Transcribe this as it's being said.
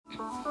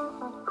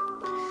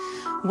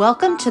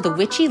Welcome to the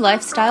Witchy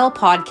Lifestyle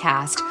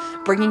Podcast,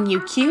 bringing you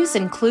cues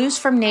and clues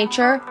from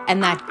nature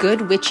and that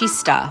good witchy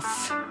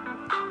stuff.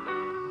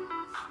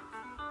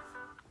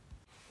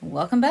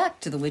 Welcome back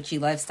to the Witchy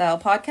Lifestyle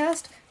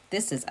Podcast.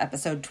 This is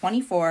episode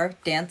 24,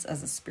 Dance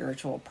as a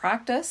Spiritual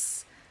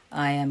Practice.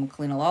 I am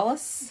Kalina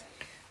Lawless.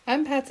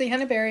 I'm Patsy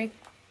Henneberry.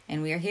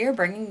 And we are here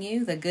bringing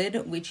you the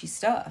good witchy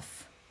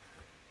stuff.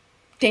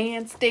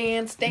 Dance,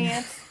 dance,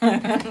 dance.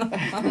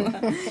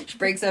 She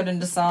breaks out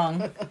into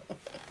song.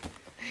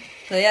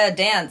 So yeah,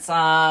 dance.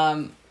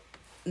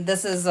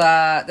 This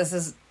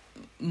is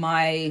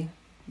my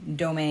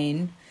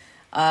domain.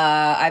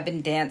 I've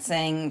been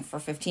dancing for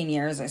 15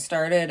 years. I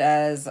started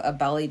as a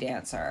belly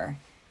dancer,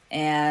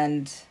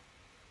 and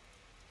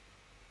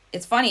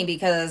it's funny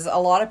because a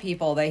lot of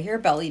people, they hear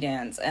belly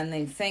dance and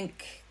they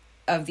think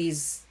of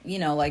these,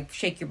 like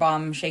shake your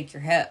bum, shake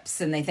your hips,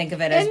 and they think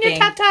of it as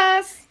being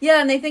tatas. Yeah,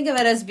 and they think of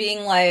it as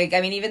being like,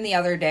 even the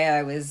other day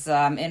I was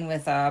in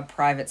with a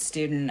private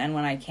student, and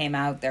when I came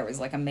out, there was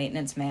like a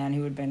maintenance man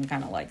who had been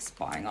kind of like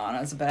spying on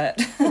us a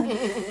bit.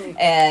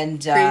 And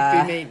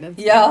creepy maintenance.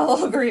 Yeah, a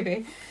little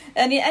creepy.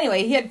 And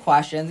anyway, he had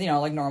questions,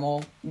 like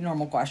normal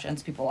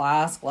questions people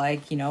ask,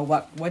 like,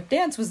 what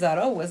dance was that?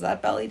 Oh, was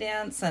that belly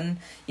dance? And,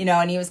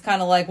 and he was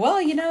kind of like,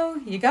 well,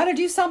 you got to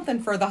do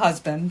something for the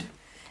husband.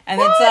 And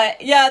what?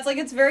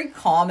 It's very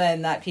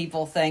common that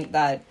people think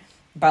that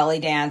belly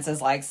dance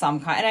is like some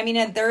kind,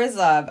 and there is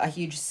a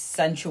huge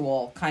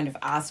sensual kind of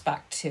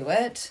aspect to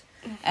it.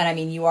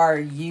 And you are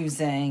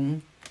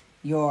using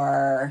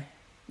your,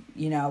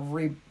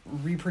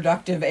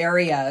 reproductive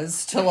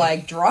areas to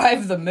like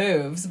drive the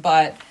moves,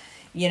 but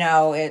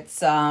it's,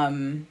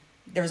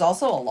 there's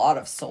also a lot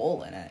of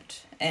soul in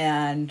it.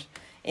 And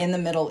in the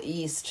Middle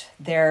East,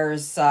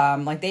 there's,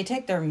 they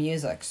take their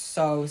music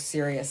so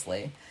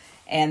seriously.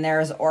 And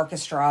there's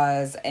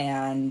orchestras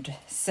and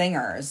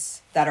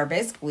singers that are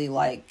basically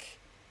like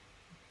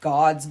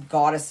gods,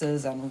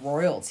 goddesses, and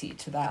royalty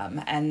to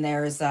them. And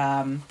there's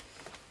a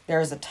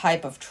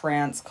type of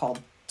trance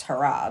called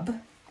tarab.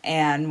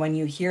 And when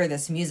you hear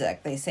this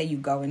music, they say you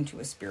go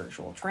into a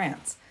spiritual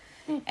trance.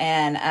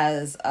 And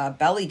as a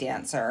belly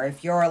dancer,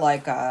 if you're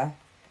like a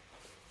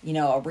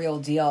real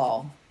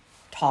deal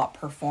top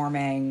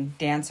performing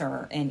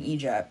dancer in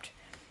Egypt,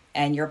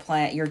 and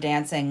you're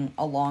dancing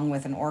along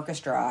with an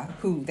orchestra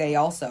who they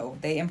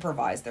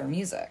improvise their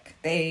music.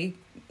 They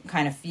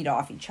kind of feed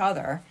off each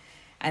other.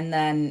 And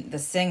then the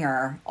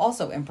singer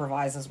also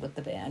improvises with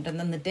the band. And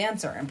then the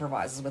dancer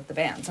improvises with the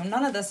band. So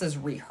none of this is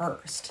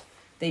rehearsed.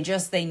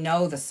 They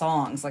know the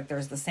songs. Like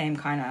there's the same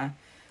kind of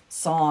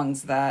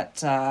songs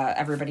that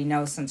everybody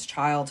knows since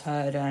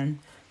childhood. And,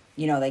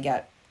 they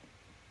get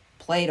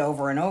played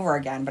over and over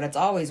again. But it's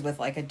always with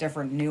like a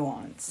different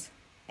nuance.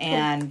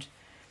 And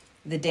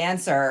the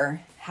dancer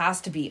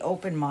has to be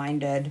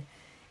open-minded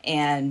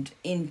and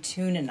in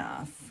tune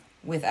enough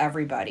with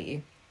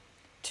everybody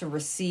to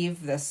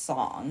receive this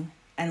song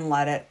and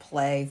let it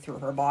play through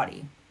her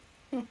body.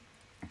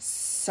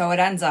 So it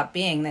ends up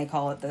being, they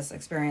call it this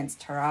experience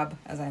tarab,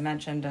 as I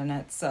mentioned, and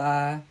it's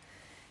a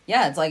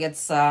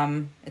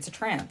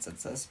trance.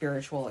 It's a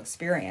spiritual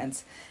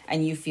experience,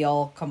 and you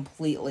feel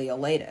completely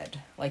elated,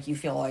 like you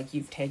feel like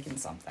you've taken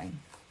something.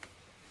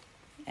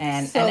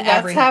 And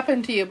that's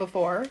happened to you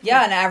before.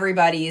 Yeah, and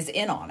everybody's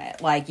in on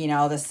it. Like,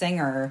 the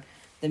singer,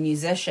 the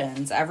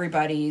musicians,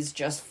 everybody's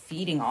just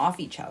feeding off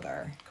each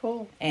other.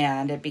 Cool.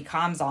 And it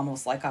becomes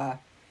almost like a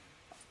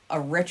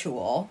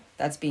ritual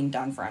that's being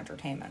done for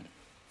entertainment.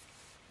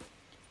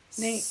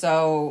 Neat.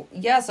 So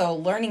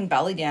learning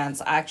belly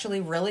dance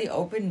actually really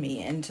opened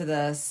me into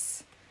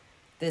this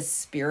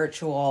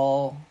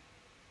spiritual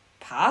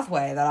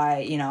pathway that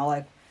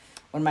I,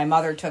 when my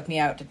mother took me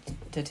out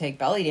to take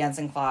belly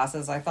dancing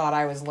classes, I thought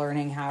I was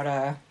learning how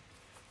to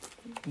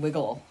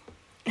wiggle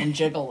and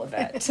jiggle a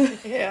bit.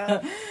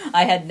 Yeah.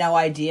 I had no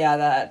idea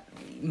that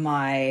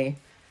my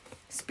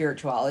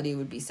spirituality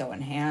would be so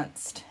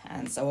enhanced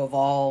and so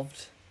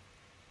evolved.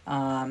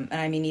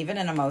 And even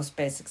in a most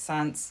basic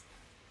sense,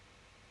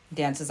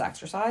 dance is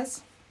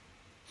exercise.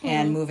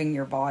 And moving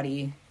your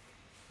body,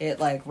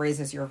 it like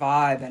raises your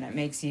vibe and it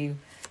makes you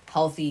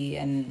healthy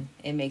and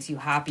it makes you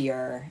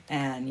happier.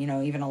 And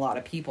even a lot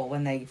of people,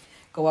 when they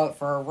go out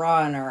for a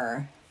run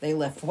or they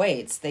lift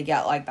weights, they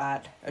get like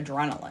that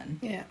adrenaline.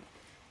 Yeah.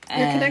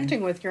 You're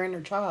connecting with your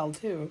inner child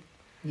too.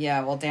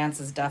 Yeah, well,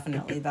 dance is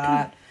definitely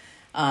that.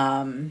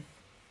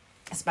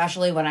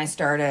 Especially when I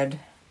started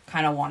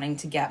kind of wanting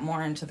to get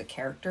more into the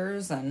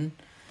characters, and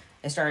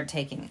I started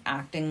taking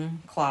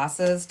acting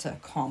classes to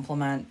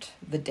complement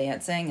the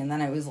dancing, and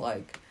then it was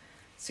like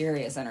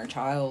serious inner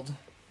child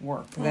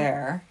work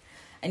there.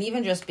 And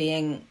even just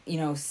being,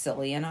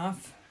 silly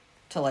enough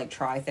to like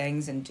try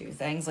things and do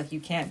things. Like you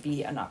can't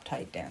be an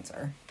uptight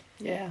dancer.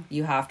 Yeah.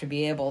 You have to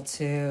be able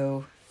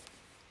to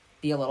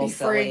be a little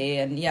silly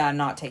and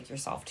not take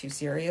yourself too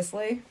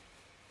seriously.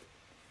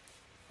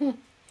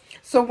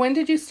 So when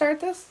did you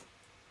start this?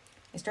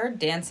 I started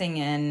dancing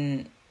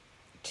in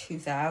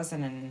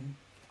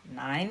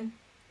 2009.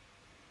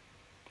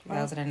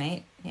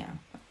 2008. Yeah.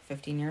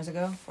 15 years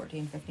ago.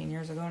 15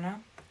 years ago now.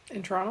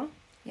 In Toronto?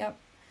 Yep.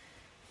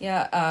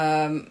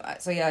 Yeah.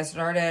 So I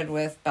started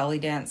with belly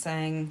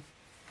dancing.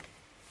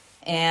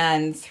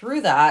 And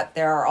through that,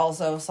 there are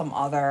also some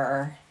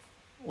other,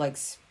 like,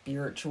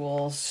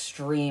 spiritual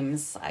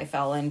streams I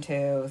fell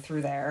into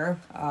through there.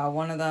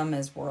 One of them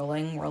is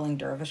whirling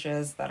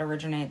dervishes, that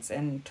originates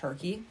in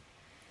Turkey.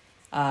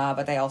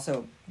 But they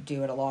also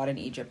do it a lot in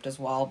Egypt as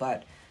well.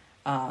 But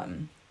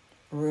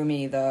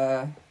Rumi,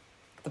 the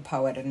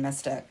poet and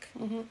mystic,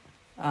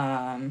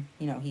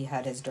 he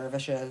had his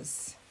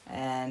dervishes,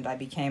 and I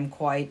became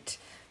quite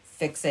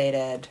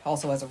fixated,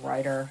 also as a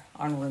writer,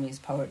 on Rumi's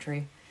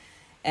poetry,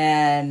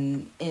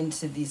 and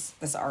into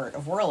this art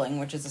of whirling,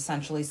 which is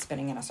essentially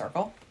spinning in a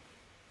circle.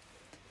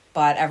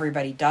 But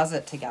everybody does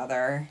it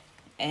together,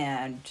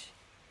 and,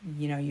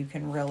 you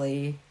can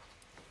really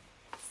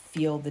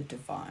feel the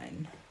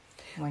divine.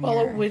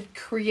 It would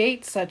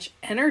create such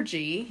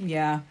energy.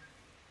 Yeah.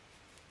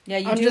 Yeah,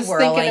 I'm just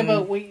thinking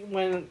about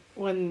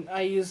when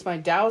I use my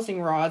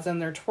dowsing rods and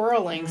they're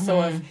twirling. Mm-hmm.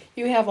 So if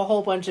you have a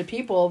whole bunch of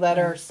people that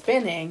are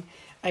spinning,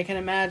 I can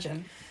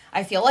imagine.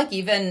 I feel like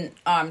even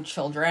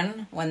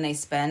children, when they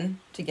spin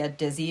to get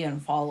dizzy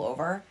and fall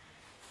over,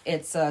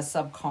 it's a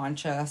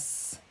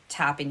subconscious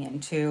tapping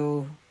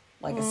into,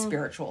 like, a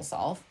spiritual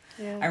self.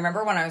 Yeah. I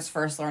remember when I was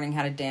first learning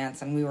how to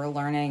dance, and we were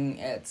learning,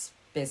 it's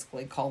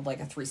basically called,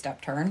 like, a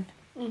 3-step turn.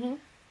 Mm-hmm.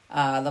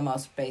 The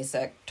most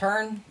basic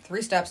turn,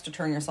 3 steps to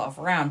turn yourself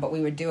around, but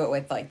we would do it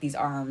with, like, these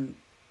arms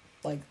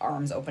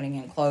opening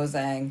and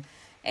closing,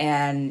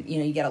 and,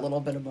 you get a little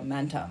bit of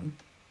momentum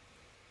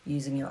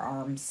using your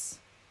arms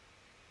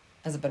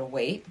as a bit of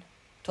weight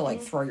to,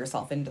 like, throw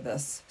yourself into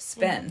this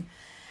spin.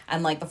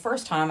 And, like, the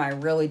first time I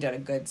really did a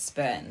good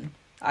spin,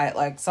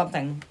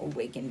 something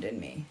awakened in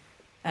me,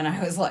 and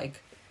I was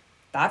like,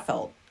 that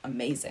felt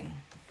amazing.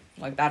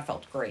 Like, that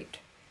felt great.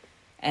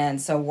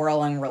 And so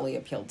whirling really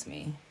appealed to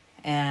me.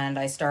 And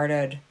I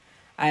started,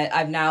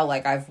 I've now,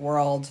 like, I've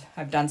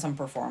done some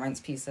performance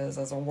pieces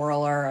as a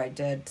whirler. I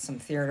did some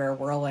theater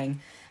whirling,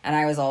 and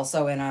I was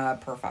also in a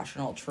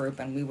professional troupe,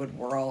 and we would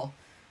whirl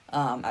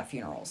at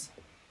funerals.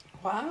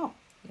 Wow.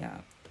 Yeah.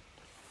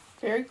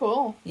 Very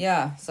cool.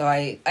 Yeah. So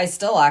I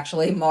still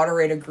actually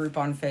moderate a group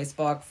on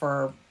Facebook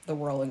for the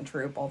whirling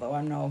troupe, although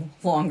I'm no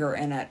longer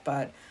in it,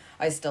 but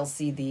I still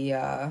see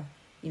the,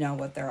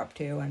 what they're up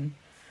to. And,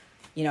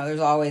 there's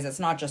always, it's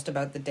not just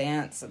about the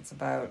dance, it's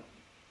about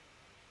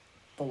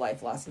the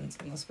life lessons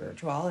and the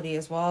spirituality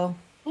as well.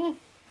 So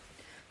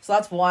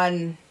that's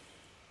one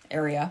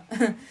area.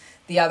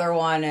 The other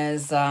one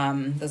is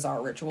the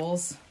Tsar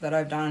rituals that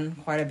I've done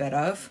quite a bit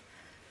of.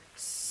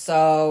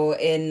 So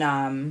in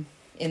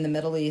the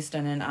Middle East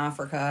and in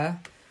Africa,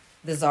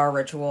 the Tsar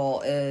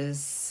ritual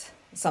is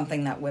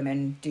something that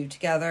women do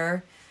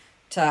together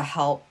to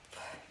help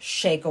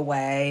shake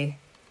away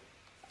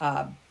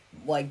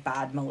like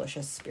bad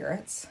malicious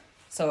spirits.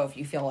 So if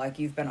you feel like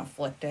you've been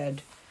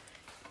afflicted,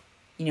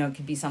 it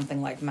could be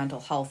something like mental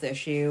health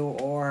issue,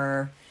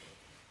 or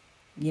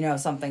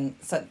something,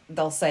 so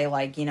they'll say,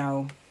 like,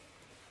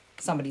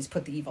 somebody's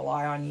put the evil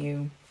eye on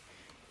you,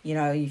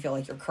 you feel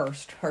like you're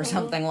cursed or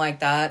something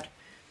like that.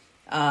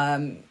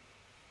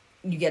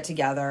 You get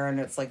together, and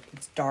it's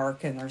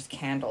dark, and there's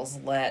candles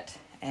lit,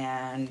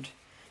 and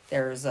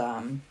there's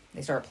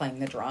they start playing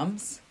the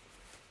drums,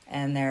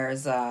 and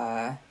there's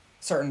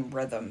certain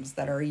rhythms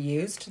that are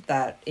used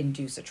that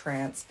induce a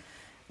trance.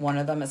 One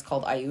of them is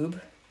called Ayub,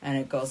 and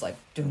it goes like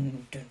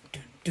dun dun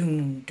dun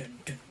dun dun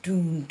dun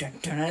dun dun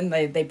dun,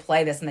 and they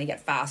play this, and they get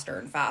faster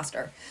and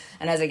faster.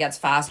 And as it gets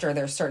faster,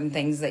 there's certain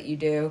things that you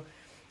do,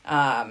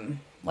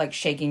 like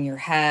shaking your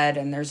head,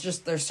 and there's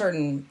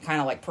certain kind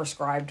of like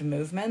prescribed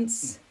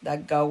movements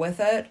that go with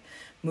it,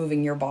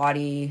 moving your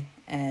body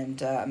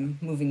and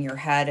moving your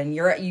head, and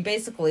you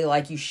basically,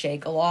 like, you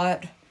shake a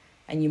lot,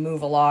 and you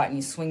move a lot, and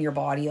you swing your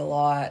body a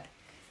lot,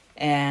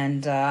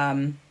 and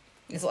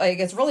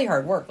it's really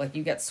hard work. Like,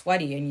 you get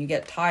sweaty and you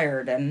get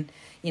tired, and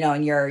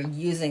and you're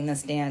using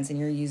this dance, and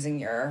you're using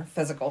your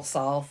physical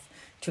self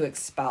to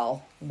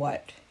expel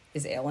what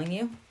is ailing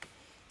you.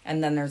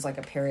 And then there's like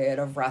a period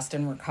of rest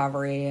and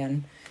recovery,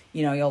 and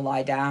you'll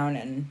lie down,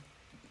 and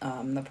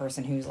the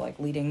person who's like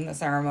leading the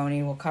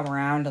ceremony will come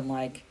around and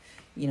like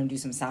do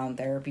some sound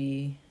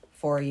therapy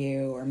for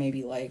you, or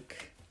maybe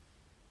like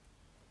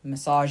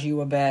massage you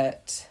a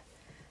bit.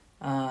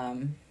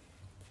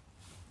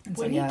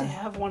 We need to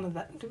have one of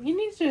that. We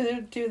need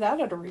to do that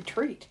at a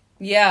retreat.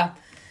 Yeah.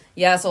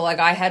 So like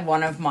I had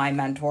one of my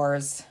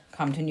mentors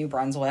come to New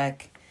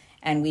Brunswick,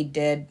 and we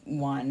did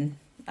one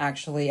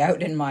actually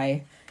out in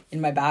my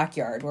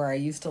backyard where I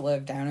used to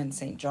live down in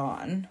St.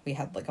 John. We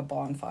had like a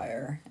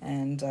bonfire,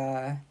 and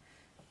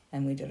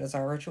we did a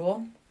Tsar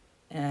ritual,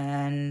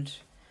 and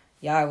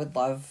yeah, I would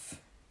love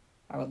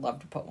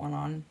to put one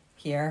on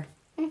here.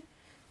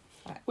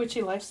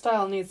 Witchy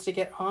Lifestyle needs to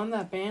get on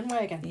that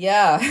bandwagon.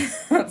 Yeah,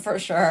 for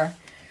sure.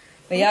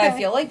 But yeah, I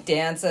feel like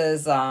dance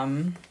is,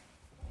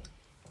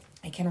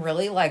 it can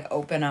really like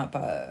open up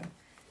a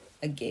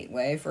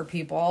gateway for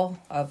people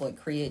of like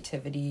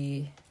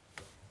creativity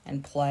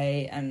and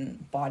play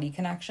and body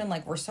connection.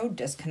 Like, we're so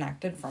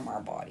disconnected from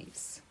our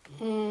bodies.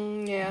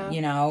 Yeah.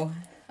 You know?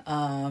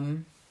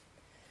 And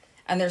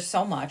there's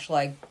so much,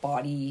 like,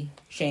 body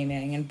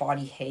shaming and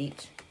body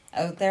hate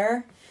out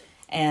there.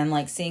 And,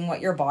 like, seeing what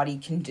your body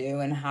can do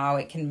and how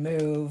it can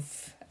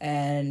move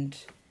and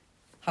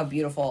how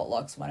beautiful it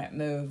looks when it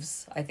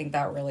moves. I think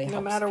that really helps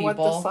people. No matter what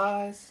the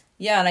size.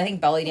 Yeah, and I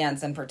think belly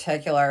dance in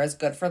particular is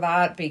good for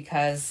that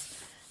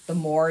because the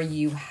more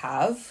you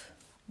have,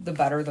 the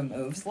better the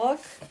moves look.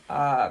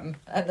 And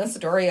the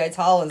story I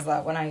tell is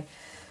that when I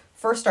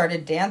first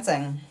started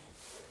dancing,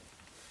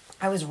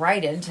 I was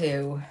right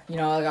into,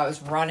 like I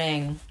was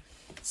running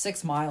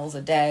 6 miles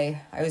a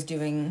day. I was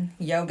doing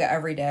yoga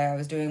every day. I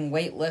was doing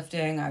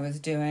weightlifting. I was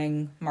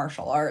doing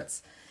martial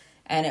arts.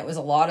 And it was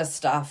a lot of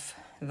stuff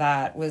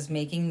that was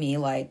making me,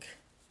 like,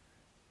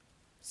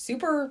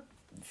 super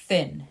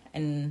thin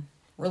and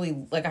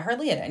really, like, I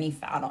hardly had any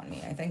fat on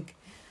me. I think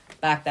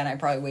back then I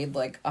probably weighed,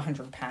 like,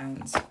 100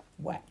 pounds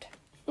wet.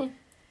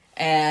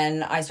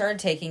 And I started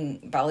taking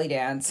belly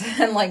dance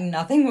and, like,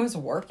 nothing was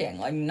working.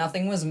 Like,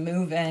 nothing was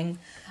moving.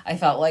 I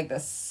felt like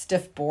this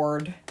stiff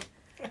board.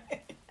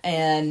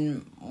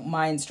 And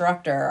my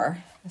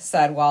instructor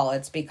said, well,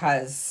 it's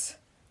because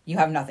you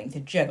have nothing to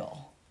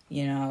jiggle,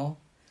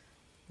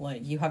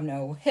 Like, you have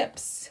no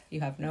hips, you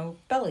have no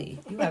belly,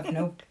 you have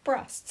no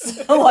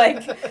breasts.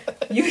 Like,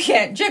 you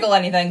can't jiggle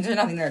anything, there's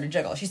nothing there to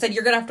jiggle. She said,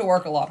 you're going to have to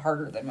work a lot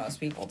harder than most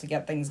people to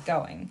get things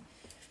going.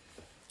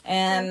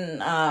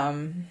 And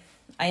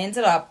I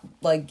ended up,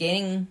 like,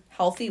 gaining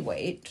healthy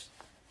weight,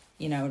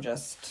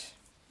 just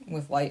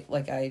with my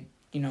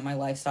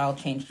lifestyle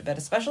changed a bit,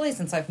 especially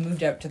since I've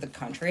moved out to the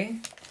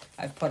country.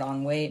 I've put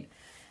on weight,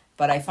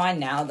 but I find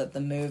now that the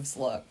moves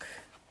look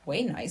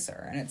way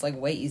nicer and it's, like,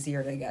 way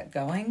easier to get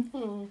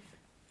going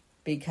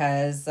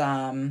because,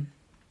 I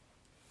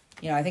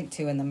think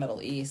too in the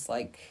Middle East,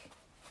 like,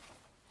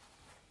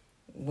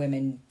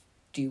 women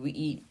do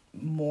eat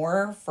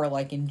more for,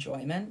 like,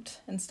 enjoyment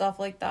and stuff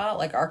like that.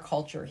 Like, our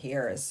culture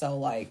here is so,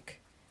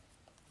 like,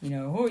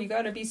 you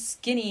gotta be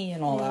skinny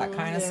and all that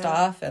kind of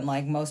stuff. And,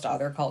 like, most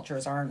other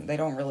cultures they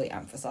don't really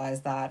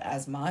emphasize that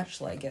as much.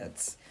 Like,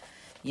 it's,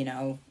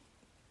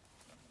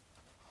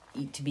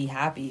 eat to be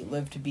happy,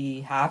 live to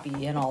be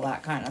happy, and all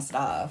that kind of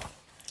stuff.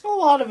 A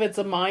lot of it's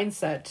a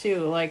mindset,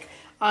 too. Like,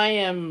 I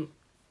am,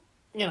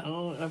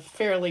 a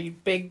fairly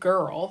big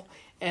girl,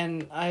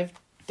 and I've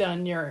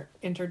done your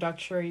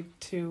introductory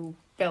to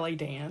belly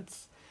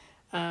dance.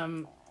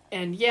 And,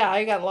 yeah,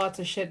 I got lots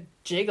of shit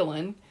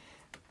jiggling.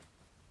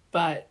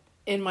 But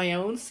in my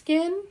own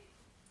skin,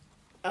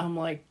 I'm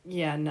like,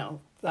 yeah, no,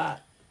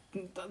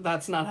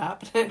 that's not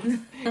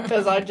happening.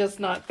 Because I'm just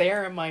not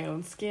there in my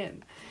own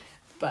skin.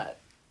 But,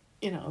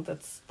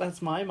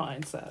 that's my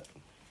mindset.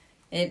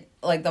 It,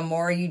 like, the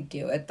more you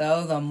do it,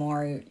 though, the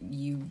more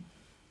you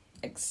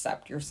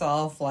accept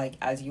yourself, like,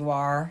 as you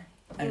are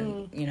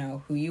and,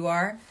 who you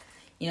are.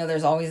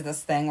 There's always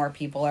this thing where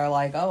people are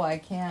like, oh, I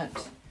can't,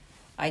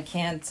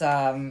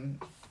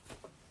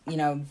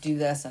 do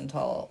this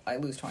until I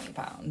lose 20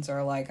 pounds,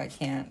 or, like, I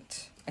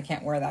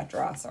can't wear that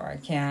dress, or I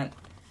can't,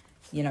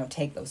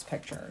 take those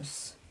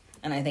pictures.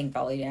 And I think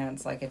belly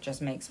dance, like, it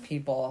just makes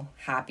people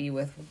happy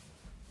with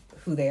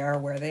who they are,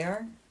 where they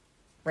are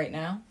right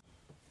now.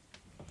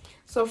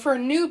 So for a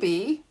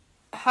newbie,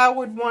 how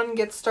would one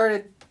get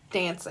started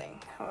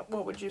dancing?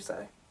 What would you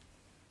say?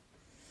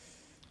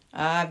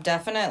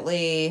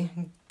 Definitely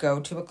go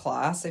to a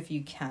class if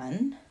you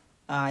can.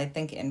 I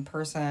think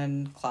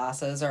in-person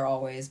classes are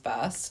always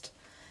best.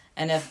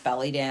 And if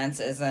belly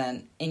dance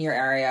isn't in your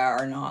area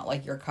or not,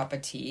 like, your cup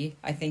of tea,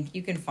 I think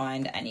you can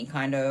find any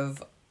kind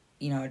of,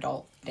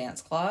 adult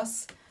dance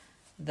class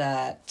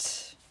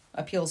that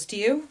appeals to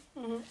you.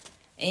 Mm-hmm.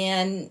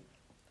 And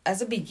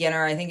as a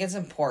beginner, I think it's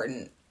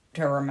important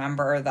to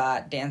remember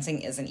that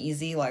dancing isn't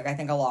easy. Like, I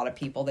think a lot of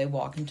people, they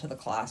walk into the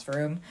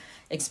classroom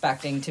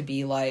expecting to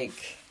be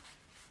like,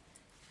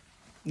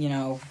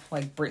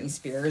 like Britney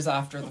Spears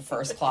after the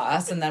first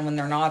class. And then when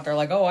they're not, they're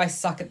like, oh, I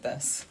suck at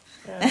this.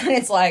 Yeah. And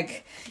it's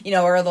like,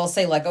 or they'll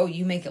say, like, oh,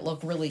 you make it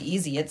look really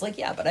easy. It's like,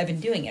 yeah, but I've been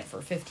doing it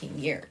for 15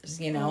 years,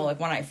 Mm-hmm. Like,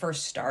 when I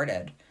first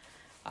started,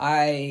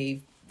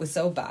 I was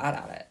so bad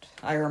at it.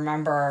 I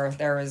remember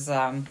there was,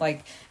 and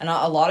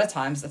a lot of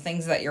times the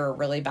things that you're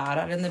really bad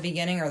at in the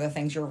beginning are the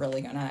things you're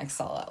really going to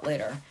excel at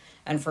later.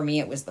 And for me,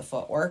 it was the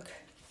footwork,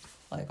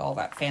 like, all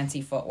that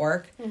fancy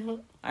footwork. Mm-hmm.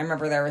 I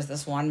remember there was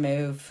this one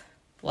move,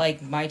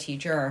 like, my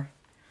teacher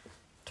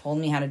told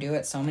me how to do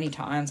it so many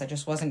times. I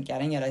just wasn't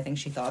getting it. I think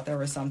she thought there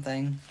was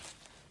something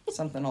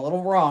a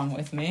little wrong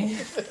with me.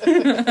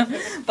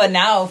 But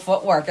now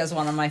footwork is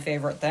one of my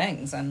favorite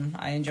things, and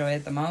I enjoy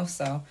it the most.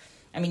 So,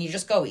 I mean, you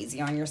just go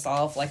easy on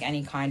yourself, like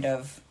any kind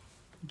of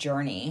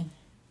journey.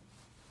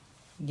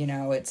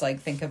 It's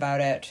like, think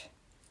about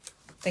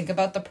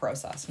the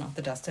process, not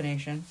the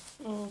destination.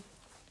 Mm.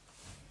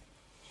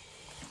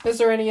 Is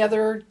there any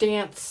other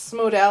dance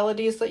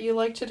modalities that you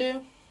like to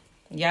do?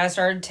 Yeah, I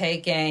started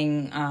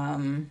taking,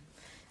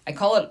 I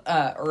call it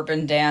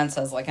urban dance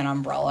as, like, an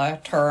umbrella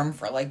term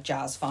for, like,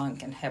 jazz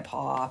funk and hip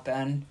hop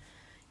and,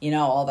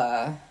 all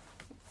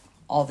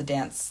all the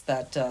dance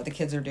that the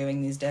kids are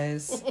doing these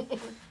days.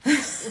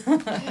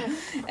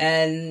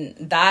 And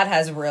that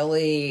has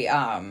really,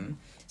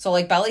 so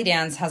like belly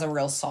dance has a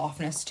real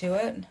softness to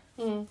it.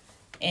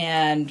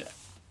 And,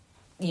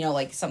 you know,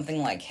 like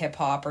something like hip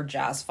hop or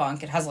jazz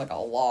funk, it has like a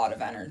lot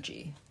of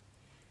energy.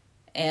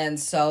 And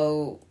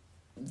so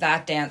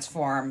that dance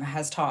form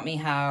has taught me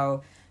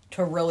how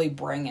to really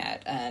bring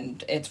it,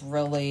 and it's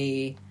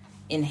really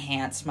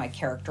enhanced my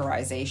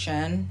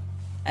characterization.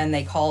 And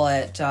they call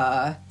it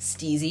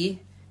steezy,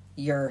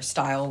 your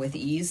style with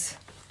ease.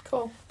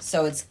 Cool.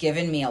 So it's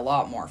given me a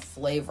lot more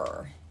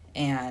flavor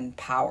and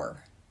power.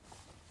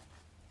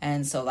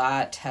 And so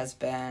that has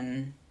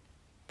been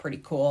pretty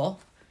cool.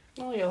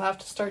 Well, you'll have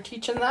to start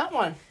teaching that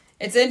one.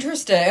 It's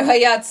interesting.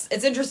 Yeah,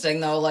 it's interesting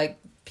though. Like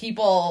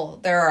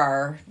there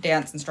are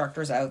dance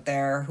instructors out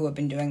there who have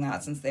been doing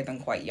that since they've been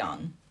quite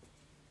young.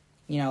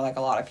 You know, like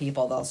a lot of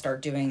people, they'll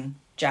start doing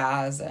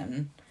jazz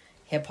and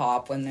hip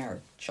hop when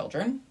they're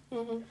children.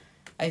 Mm-hmm.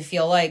 I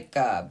feel like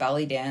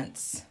belly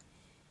dance,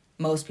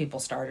 most people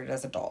started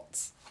as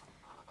adults.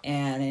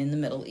 And in the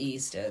Middle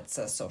East, it's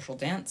a social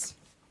dance.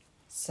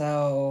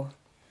 So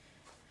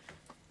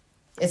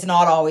it's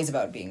not always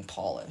about being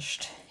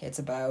polished. It's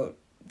about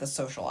the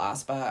social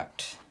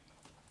aspect.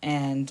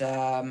 And,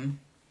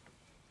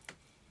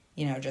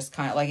 you know, just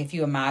kind of like if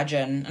you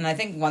imagine, and I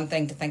think one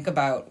thing to think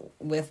about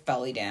with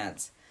belly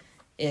dance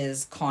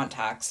is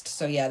context.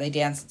 So yeah, they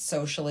dance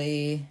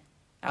socially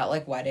at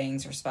like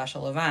weddings or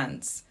special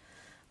events,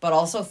 but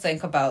also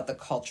think about the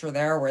culture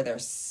there where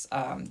there's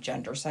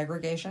gender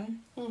segregation.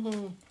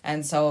 Mm-hmm.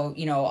 And so,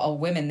 you know,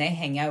 women, they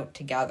hang out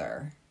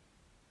together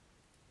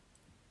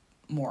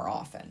more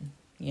often,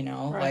 you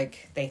know, right.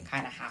 Like they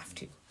kind of have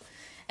to.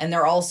 And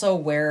they're also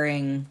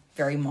wearing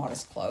very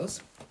modest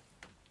clothes.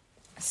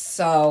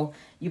 So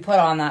you put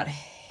on that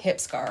hip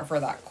scarf or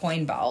that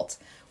coin belt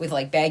with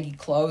like baggy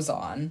clothes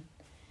on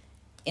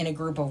in a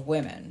group of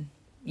women,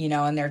 you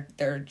know, and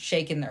they're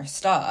shaking their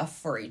stuff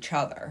for each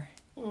other.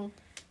 Mm.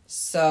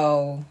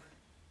 So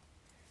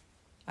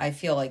I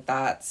feel like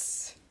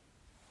that's,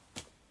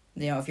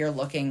 you know, if you're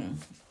looking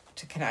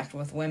to connect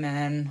with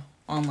women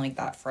on like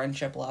that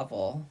friendship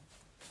level,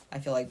 I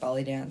feel like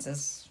belly dance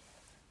is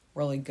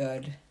really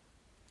good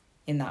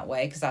in that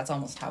way, because that's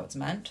almost how it's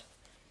meant.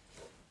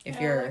 If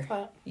you're, like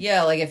that.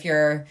 Yeah, like if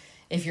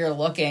you're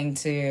looking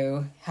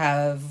to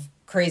have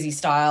crazy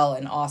style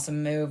and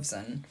awesome moves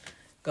and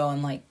go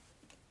and like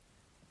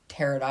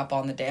tear it up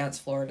on the dance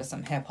floor to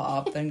some hip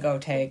hop, then go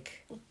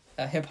take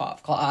a hip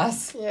hop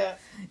class. Yeah.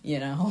 You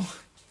know?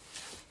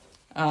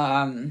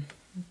 And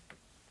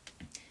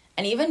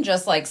even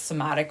just like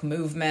somatic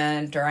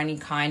movement or any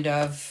kind,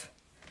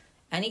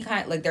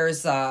 like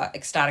there's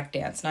ecstatic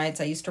dance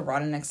nights. I used to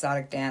run an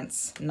ecstatic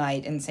dance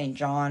night in St.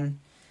 John,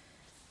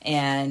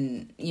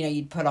 and, you know,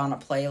 you'd put on a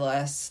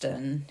playlist,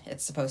 and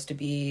it's supposed to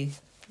be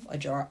a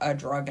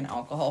drug and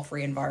alcohol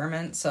free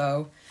environment.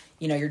 So,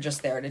 you know, you're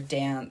just there to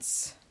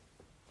dance.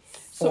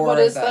 So what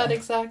is that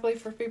exactly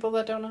for people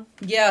that don't know?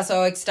 Yeah,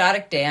 so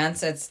ecstatic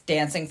dance, it's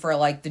dancing for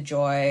like the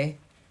joy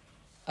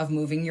of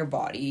moving your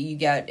body. You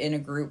get in a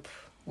group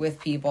with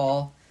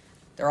people.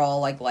 They're all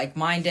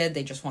like-minded.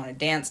 They just want to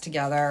dance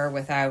together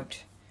without,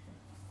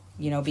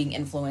 you know, being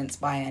influenced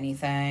by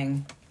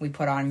anything. We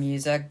put on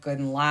music, good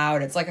and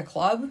loud. It's like a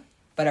club,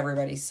 but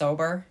everybody's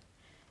sober.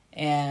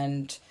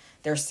 And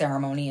there's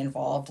ceremony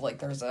involved. Like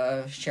there's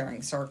a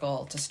sharing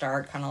circle to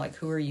start, kind of like,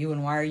 who are you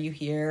and why are you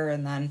here?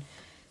 And then,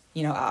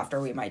 you know, after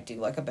we might do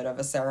like a bit of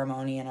a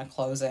ceremony and a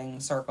closing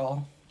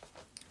circle.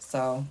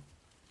 So,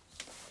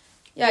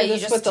 yeah.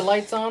 Is this with the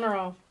lights on or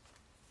off?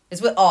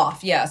 It's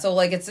off, yeah. So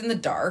like it's in the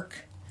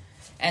dark.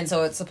 And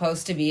so it's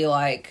supposed to be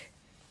like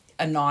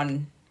a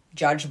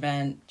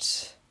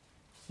non-judgment,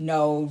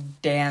 no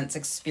dance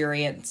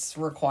experience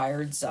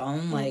required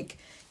zone. Mm. Like,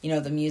 you know,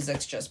 the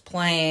music's just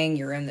playing,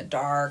 you're in the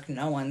dark,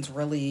 no one's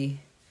really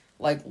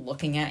like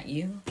looking at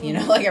you. You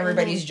know, like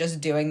everybody's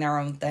just doing their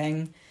own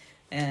thing.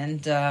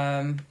 And,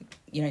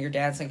 you know, you're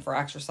dancing for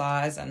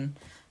exercise and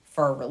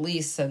for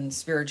release and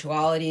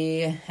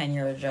spirituality, and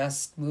you're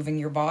just moving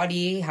your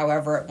body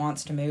however it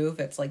wants to move.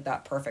 It's like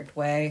that perfect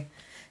way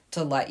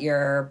to let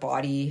your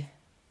body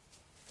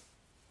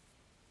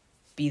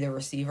be the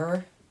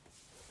receiver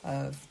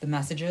of the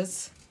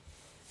messages.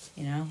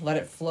 You know, let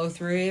it flow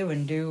through you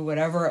and do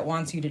whatever it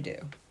wants you to do.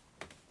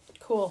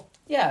 Cool.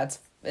 Yeah,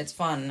 it's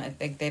fun. I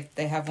think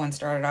they have one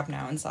started up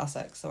now in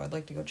Sussex, so I'd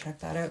like to go check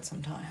that out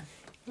sometime.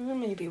 Well,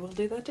 maybe we'll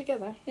do that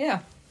together. Yeah.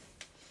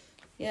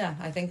 Yeah,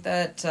 I think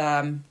that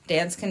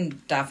dance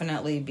can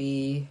definitely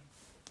be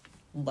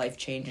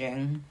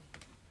life-changing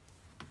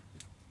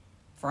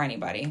for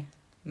anybody,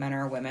 men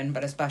or women,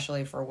 but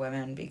especially for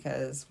women,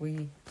 because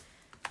we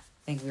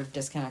think we're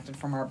disconnected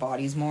from our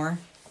bodies more.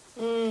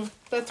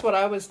 That's what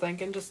I was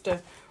thinking, just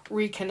to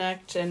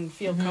reconnect and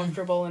feel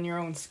comfortable in your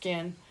own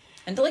skin.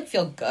 And to, like,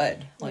 feel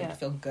good. Like,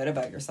 feel good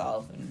about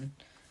yourself, and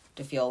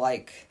to feel,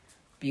 like,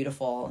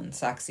 beautiful and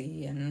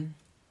sexy and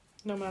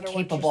no matter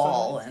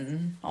capable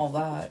and all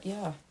that.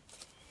 Yeah.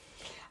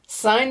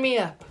 Sign me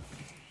up.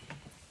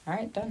 All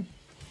right, done.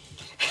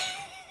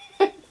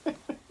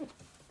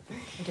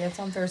 I dance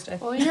on Thursday.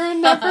 Well, you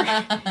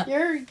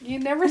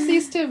never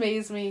cease to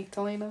amaze me,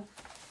 Kalina.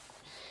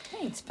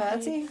 Thanks,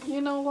 Patsy.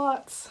 You know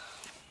lots.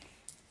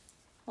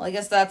 Well, I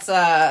guess that's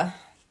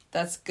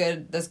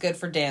good. That's good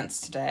for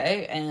dance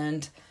today.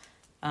 And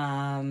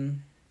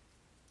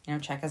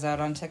check us out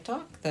on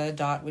TikTok,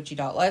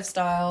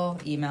 the.witchy.lifestyle.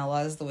 Email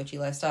us,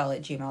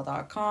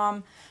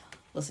 thewitchylifestyle@gmail.com.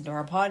 Listen to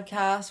our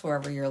podcast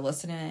wherever you're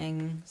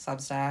listening.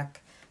 Substack,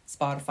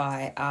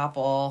 Spotify,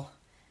 Apple.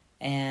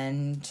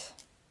 And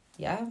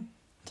yeah,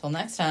 till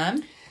next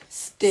time,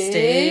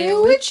 Stay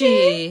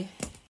witchy.